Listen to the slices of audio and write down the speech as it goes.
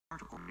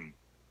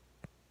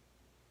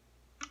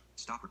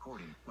Stop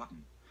recording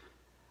button.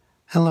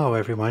 Hello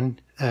everyone,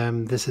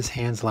 this is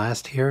Hans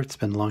Last here. It's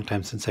been a long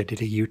time since I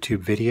did a YouTube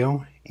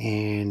video,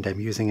 and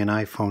I'm using an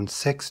iPhone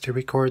 6 to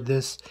record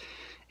this,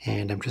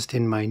 and I'm just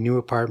in my new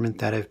apartment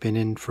that I've been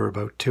in for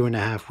about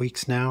 2.5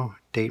 weeks now.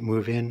 Date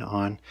move in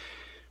on,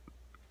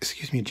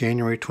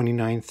 January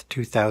 29th,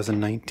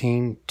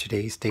 2019.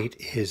 Today's date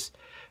is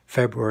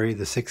February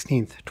the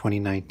 16th,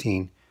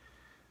 2019.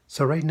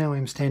 So right now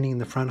I'm standing in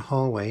the front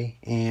hallway,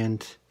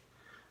 and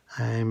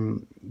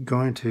I'm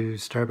going to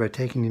start by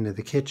taking you into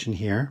the kitchen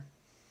here.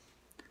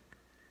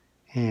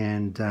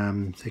 And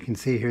so you can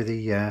see here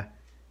the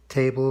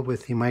table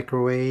with the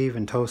microwave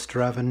and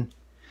toaster oven.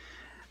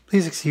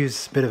 Please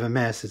excuse a bit of a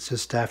mess. It's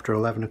just after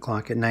 11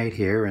 o'clock at night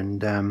here,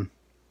 and you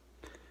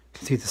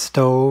can see the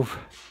stove,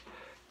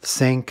 the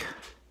sink,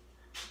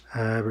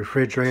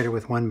 refrigerator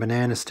with one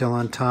banana still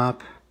on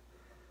top,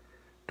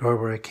 door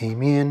where I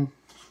came in,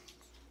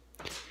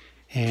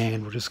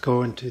 and we'll just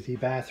go into the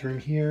bathroom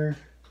here.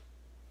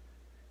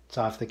 It's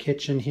off the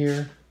kitchen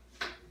here.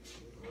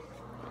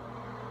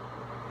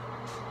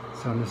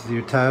 So this is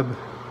your tub,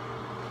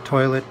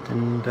 toilet,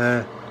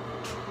 and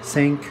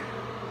sink.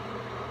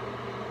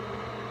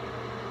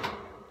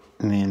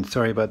 And then,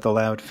 sorry about the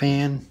loud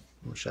fan.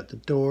 We'll shut the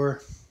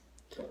door.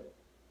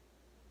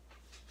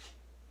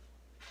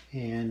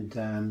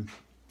 And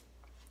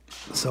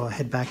so I'll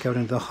head back out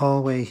into the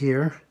hallway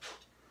here.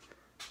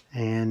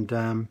 And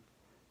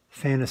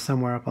fan is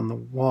somewhere up on the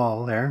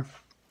wall there.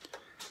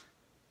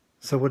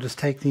 So we'll just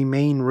take the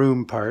main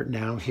room part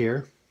now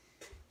here.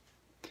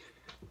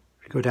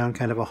 Go down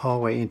kind of a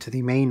hallway into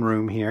the main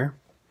room here.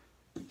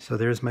 So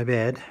there's my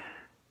bed.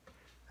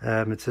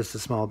 It's just a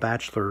small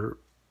bachelor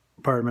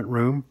apartment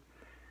room.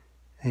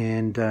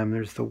 And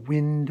there's the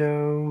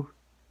window.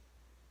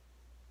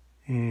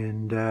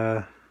 And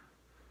some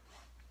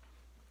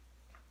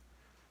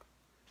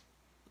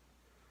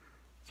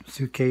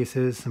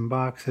suitcases, some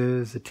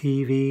boxes, a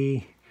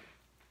TV.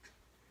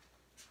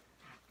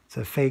 It's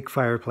a fake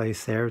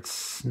fireplace there.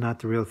 It's not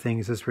the real thing.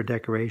 It's just for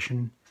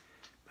decoration.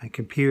 My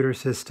computer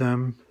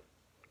system.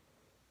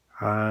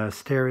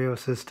 Stereo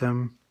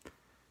system,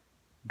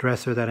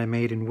 dresser that I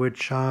made in wood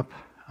shop.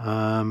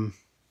 So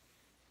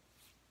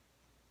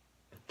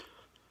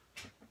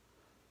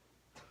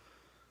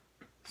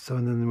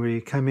and then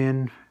we come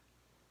in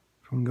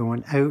from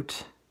going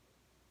out,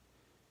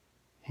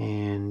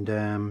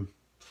 and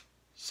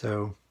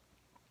so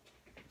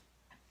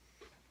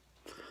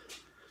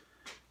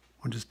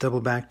we'll just double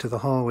back to the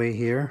hallway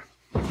here.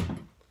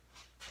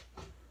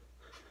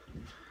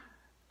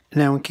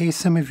 Now, in case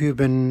some of you have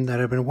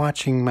been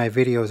watching my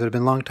videos that have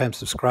been long-time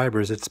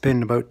subscribers, it's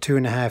been about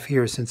 2.5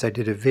 years since I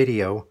did a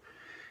video,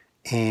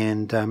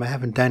 and I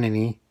haven't done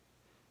any.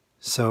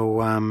 So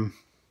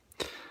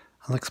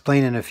I'll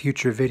explain in a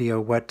future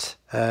video what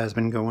has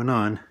been going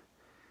on.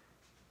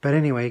 But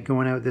anyway,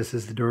 going out, this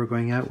is the door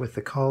going out with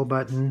the call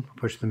button.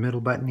 Push the middle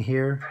button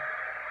here.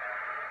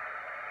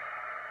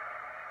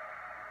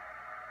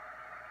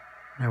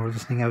 Now we're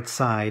listening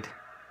outside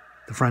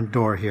the front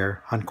door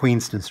here on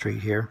Queenston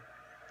Street here.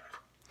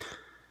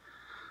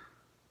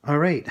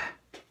 Alright,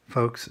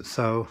 folks,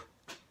 so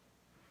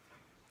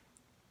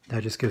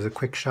that just gives a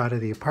quick shot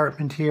of the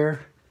apartment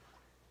here,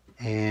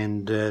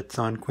 and it's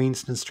on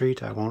Queenston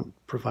Street. I won't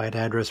provide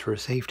address for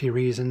safety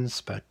reasons,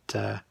 but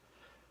I'll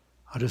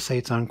just say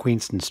it's on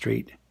Queenston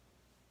Street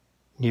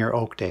near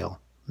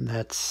Oakdale.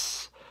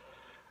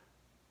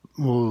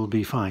 We'll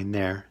be fine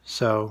there.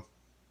 So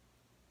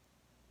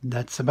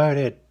that's about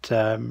it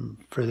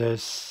for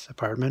this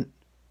apartment.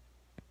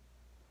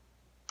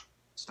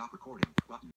 Stop recording button.